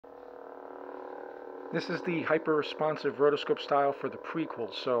This is the Hyper Responsive Rotoscope style for the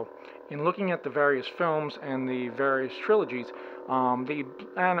prequels. So in looking at the various films and the various trilogies, the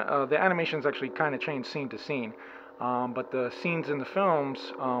animations actually kind of changed scene to scene. But the scenes in the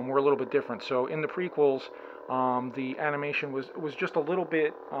films were a little bit different. So in the prequels, the animation was just a little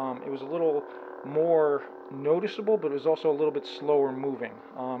bit, it was a little more noticeable, but it was also a little bit slower moving.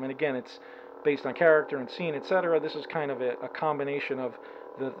 And again, it's based on character and scene, etc. This is kind of a combination of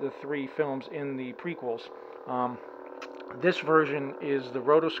the three films in the prequels. This version is the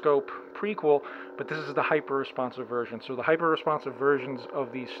Rotoscope prequel, but this is the hyper-responsive version. So the hyper-responsive versions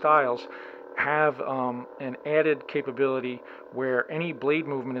of these styles have an added capability where any blade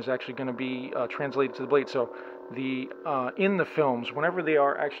movement is actually going to be translated to the blade. So in the films, whenever they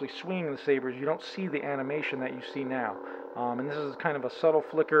are actually swinging the sabers, you don't see the animation that you see now. And this is kind of a subtle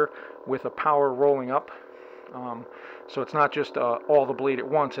flicker with a power rolling up. So it's not just all the blade at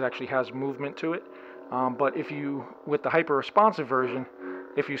once, it actually has movement to it. But with the hyper-responsive version,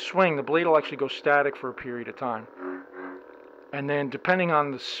 if you swing, the blade will actually go static for a period of time. And then depending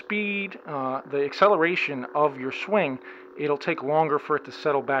on the speed, the acceleration of your swing, it'll take longer for it to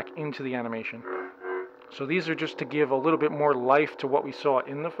settle back into the animation. So these are just to give a little bit more life to what we saw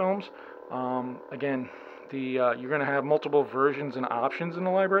in the films. Again, you're going to have multiple versions and options in the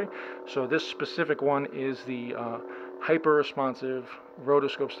library. So this specific one is the hyper-responsive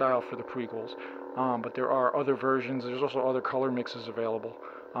rotoscope style for the prequels. But there are other versions. There's also other color mixes available.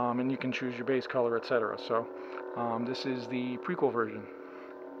 And you can choose your base color, etc. So this is the prequel version.